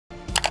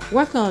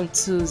Welcome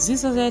to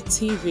Zisodel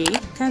TV.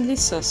 Kindly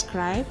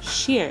subscribe,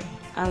 share,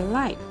 and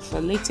like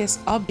for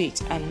latest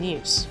updates and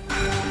news.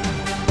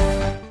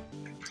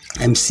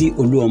 MC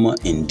Oluomo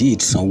indeed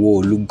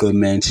Sanwo-Olu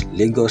government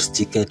Lagos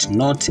ticket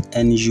not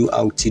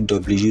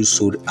NURTW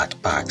sold at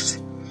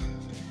parks.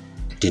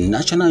 The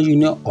National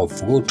Union of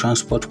Road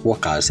Transport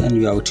Workers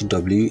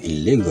NURTW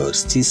in Lagos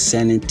still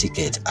selling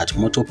tickets at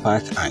motor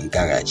park and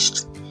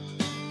garage.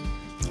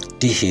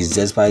 This is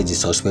despite the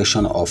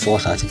suspension of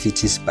false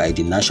activities by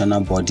the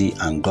national body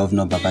and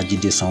Governor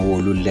Babajide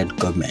Sanwo-Olu-led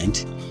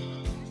government.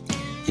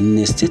 In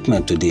a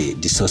statement today,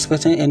 the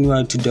suspected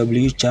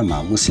NURTW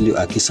chairman Musiliu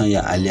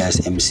Akisanya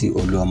alias MC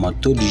Oluomo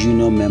told the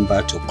union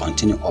member to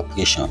continue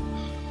operation.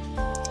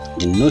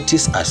 The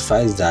notice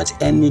advised that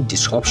any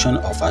disruption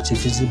of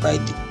activity by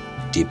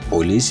the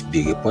police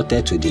be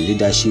reported to the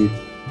leadership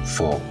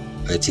for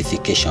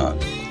rectification.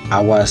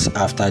 Hours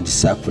after the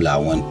circular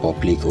went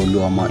public,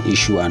 Oluomo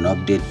issued an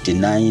update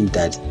denying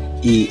that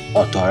he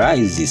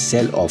authorized the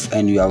sale of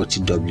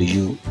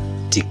NURTW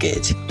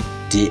tickets.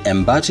 The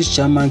embattled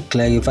chairman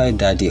clarified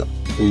that the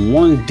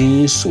one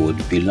being sold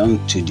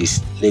belonged to the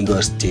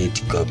Lagos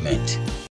state government.